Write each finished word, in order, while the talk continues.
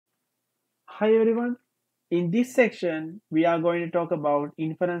Hi everyone. In this section, we are going to talk about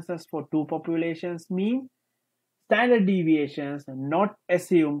inferences for two populations mean, standard deviations not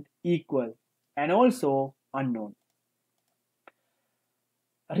assumed equal, and also unknown.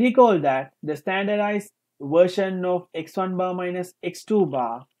 Recall that the standardized version of x1 bar minus x2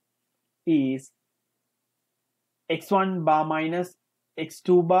 bar is x1 bar minus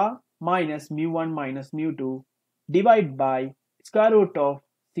x2 bar minus mu1 minus mu2 divided by square root of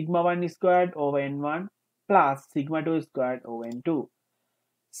sigma 1 squared over n1 plus sigma 2 squared over n2.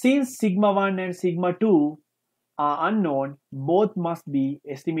 Since sigma 1 and sigma 2 are unknown, both must be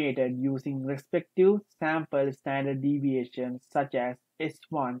estimated using respective sample standard deviations such as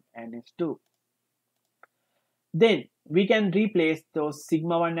S1 and S2. Then we can replace those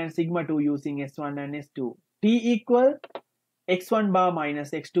sigma 1 and sigma 2 using S1 and S2. T equal x1 bar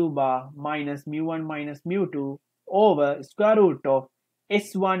minus x2 bar minus mu1 minus mu2 over square root of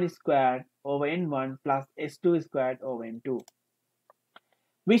s1 squared over n1 plus s2 squared over n2,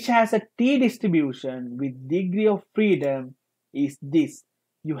 which has a t distribution with degree of freedom is this.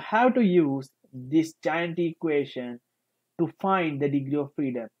 You have to use this giant equation to find the degree of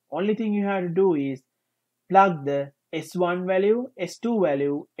freedom. Only thing you have to do is plug the s1 value, s2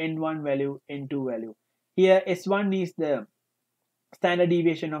 value, n1 value, n2 value. Here s1 is the standard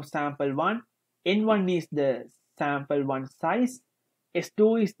deviation of sample 1, n1 is the sample 1 size,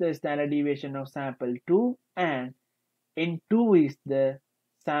 s2 is the standard deviation of sample 2, and n2 is the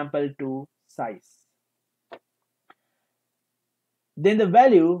sample 2 size. Then the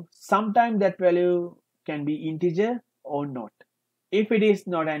value, sometimes that value can be integer or not. If it is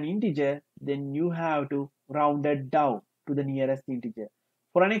not an integer, then you have to round it down to the nearest integer.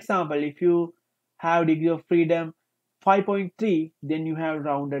 For an example, if you have degree of freedom 5.3, then you have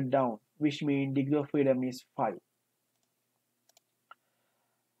rounded down, which means degree of freedom is 5.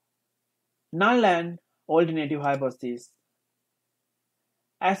 Null and alternative hypothesis.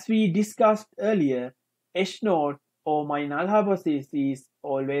 As we discussed earlier, H0 or my null hypothesis is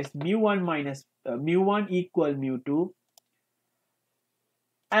always mu1 minus mu1 equal mu2,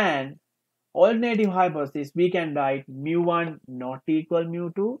 and alternative hypothesis we can write mu1 not equal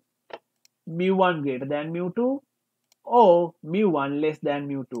mu2, mu1 greater than mu2, or mu1 less than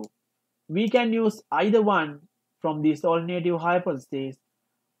mu2. We can use either one from this alternative hypothesis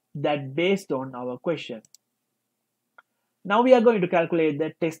that based on our question. Now we are going to calculate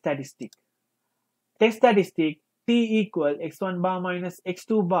the test statistic. Test statistic t equal x1 bar minus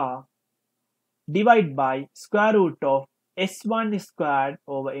x2 bar divided by square root of s1 squared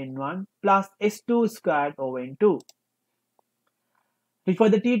over n1 plus s2 squared over n2. Refer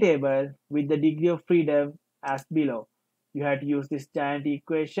the t table with the degree of freedom as below. You have to use this giant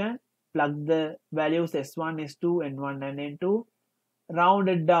equation, plug the values s1, s2, n1 and n2, round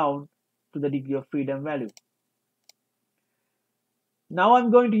it down to the degree of freedom value. Now I'm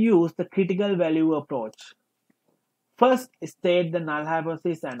going to use the critical value approach. First, state the null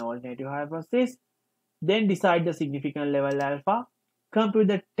hypothesis and alternative hypothesis, then decide the significant level alpha, compute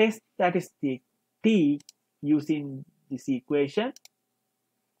the test statistic t using this equation,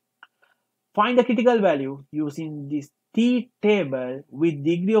 find the critical value using this t table with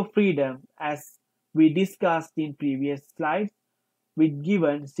degree of freedom as we discussed in previous slides with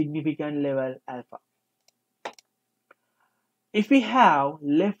given significant level alpha. If we have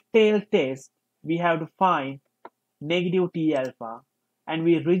left tail test, we have to find negative t alpha, and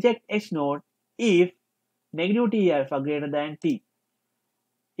we reject h0 if negative t alpha greater than t.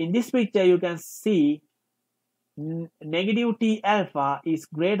 In this picture you can see negative t alpha is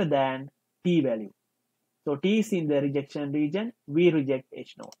greater than t value. So t is in the rejection region, we reject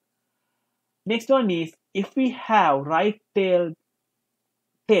h0. Next one is, if we have right tail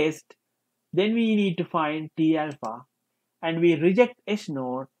test, then we need to find t alpha, and we reject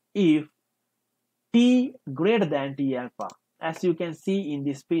h0 if t greater than t alpha. As you can see in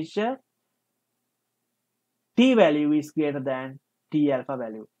this picture, t value is greater than t alpha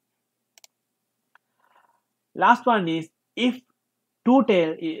value. Last one is, if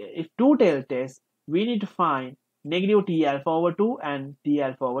two-tail test, we need to find negative t alpha over 2 and t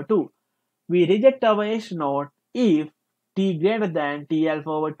alpha over 2. We reject our h0 if t greater than t alpha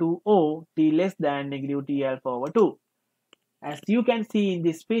over 2 or t less than negative t alpha over 2. As you can see in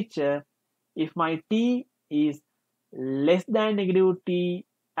this picture, if my t is less than negative t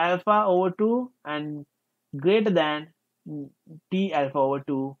alpha over 2 and greater than t alpha over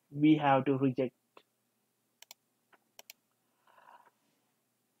 2, we have to reject.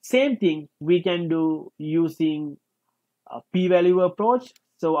 Same thing we can do using a p-value approach.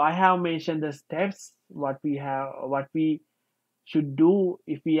 So I have mentioned the steps what we should do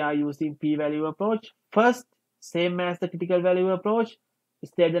if we are using p-value approach. First, same as the critical value approach,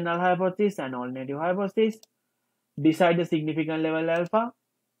 state the null hypothesis and alternative hypothesis, decide the significant level alpha,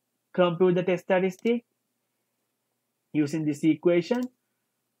 compute the test statistic using this equation.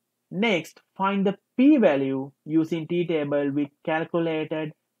 Next, find the p-value using t-table with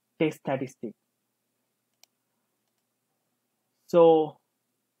calculated test statistic. So,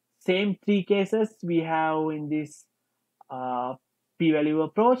 same three cases we have in this p-value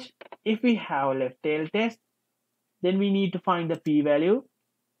approach. If we have left tail test, then we need to find the p-value.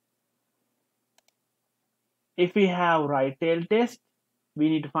 If we have right tail test, we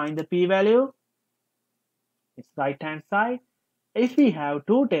need to find the p-value. It's right hand side. If we have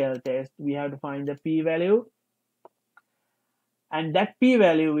two tail test, we have to find the p-value. And that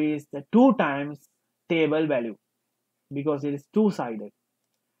p-value is the 2 times table value because it is two-sided.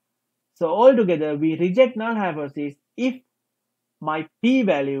 So altogether, we reject null hypothesis if my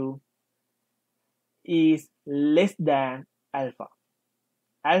p-value is less than alpha.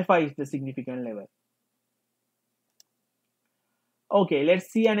 Alpha is the significant level. Okay, let's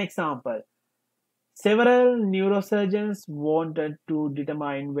see an example. Several neurosurgeons wanted to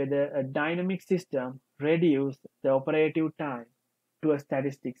determine whether a dynamic system reduced the operative time to a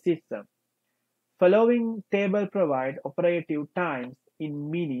static system. Following table provide operative times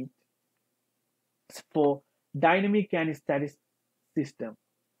in minutes for dynamic and static system.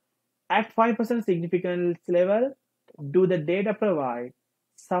 At 5% significance level, do the data provide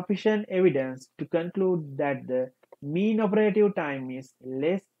sufficient evidence to conclude that the mean operative time is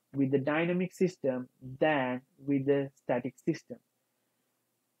less with the dynamic system than with the static system?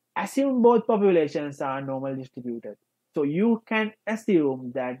 Assume both populations are normal distributed. So you can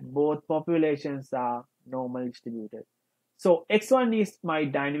assume that both populations are normal distributed. So x1 is my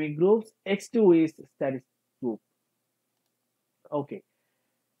dynamic groups, x2 is static group. Okay.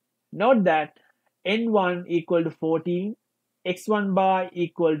 Note that n1 equal to 14, x1 bar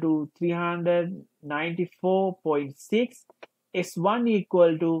equal to 394.6, s1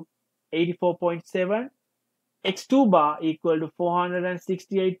 equal to 84.7, x2 bar equal to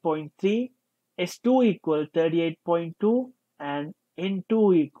 468.3, s2 equal 38.2, and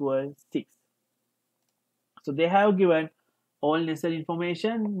n2 equal 6. So they have given all necessary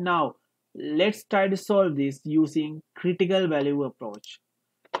information. Now let's try to solve this using critical value approach.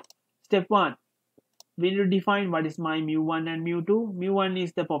 Step 1. We need to define what is my mu1 and mu2. Mu1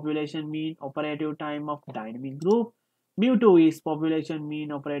 is the population mean operative time of dynamic group. Mu2 is population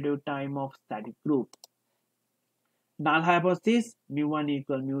mean operative time of static group. Null hypothesis, mu1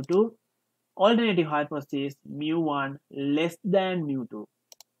 equal mu2. Alternative hypothesis, mu1 less than mu2.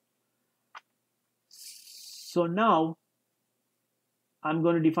 So now I'm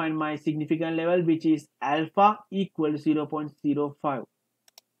going to define my significant level, which is alpha equal to 0.05.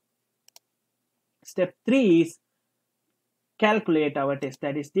 Step 3 is calculate our test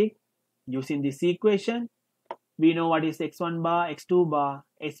statistic using this equation. We know what is x1 bar, x2 bar,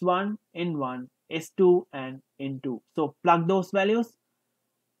 s1, n1, s2, and n2. So plug those values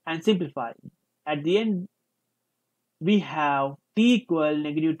and simplify. At the end, we have t equal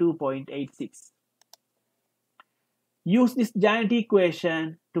negative 2.86. Use this giant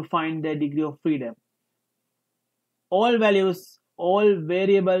equation to find the degree of freedom. All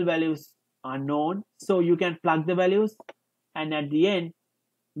variable values are known, so you can plug the values, and at the end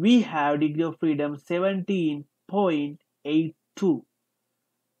we have degree of freedom 17.82.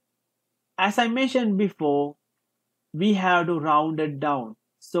 As I mentioned before, we have to round it down,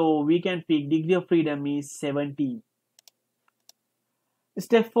 so we can pick degree of freedom is 17.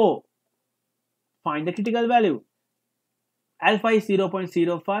 Step 4. Find the critical value. Alpha is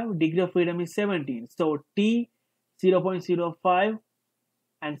 0.05, degree of freedom is 17. So t 0.05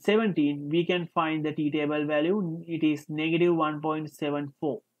 and 17, we can find the t-table value. It is negative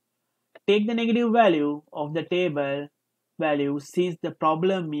 1.74. Take the negative value of the table value since the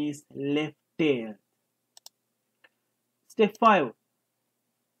problem is left tail. Step 5.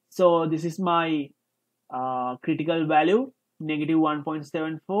 So this is my critical value, negative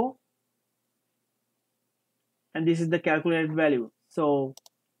 1.74. And this is the calculated value. So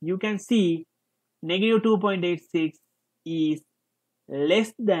you can see negative 2.86 is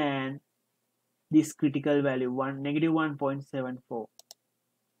less than this critical value, negative 1.74.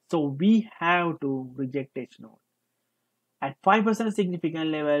 So we have to reject H0. At 5% significant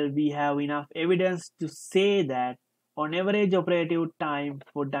level, we have enough evidence to say that on average operative time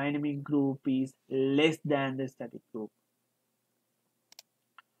for dynamic group is less than the static group.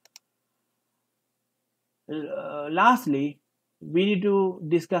 Lastly, we need to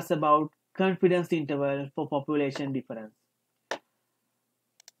discuss about confidence interval for population difference.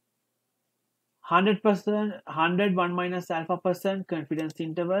 100%, 101 minus alpha percent confidence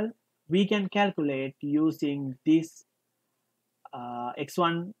interval. We can calculate using this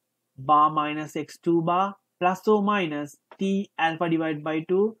x1 bar minus x2 bar plus or minus t alpha divided by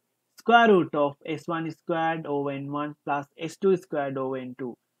 2 square root of s1 squared over n1 plus s2 squared over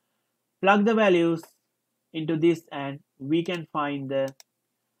n2. Plug the values into this and we can find the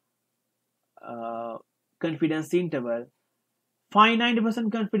confidence interval. Find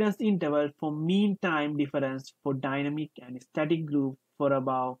 90% confidence interval for mean time difference for dynamic and static group for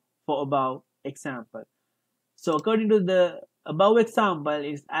above example. So according to the above example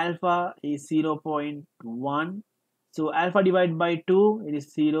is alpha is 0.1. So alpha divided by 2 it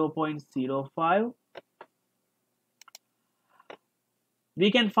is 0.05.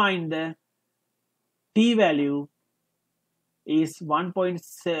 We can find the t value is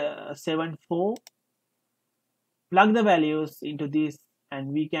 1.74. Plug the values into this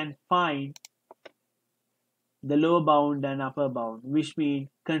and we can find the lower bound and upper bound, which means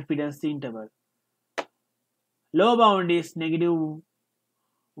confidence interval. Lower bound is negative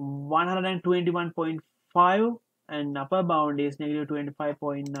 121.5 and upper bound is negative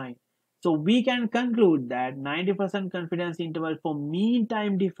 25.9. So we can conclude that 90% confidence interval for mean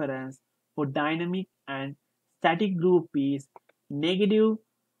time difference for dynamic and static group is negative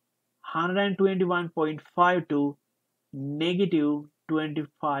 121.5 to negative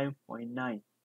 25.9.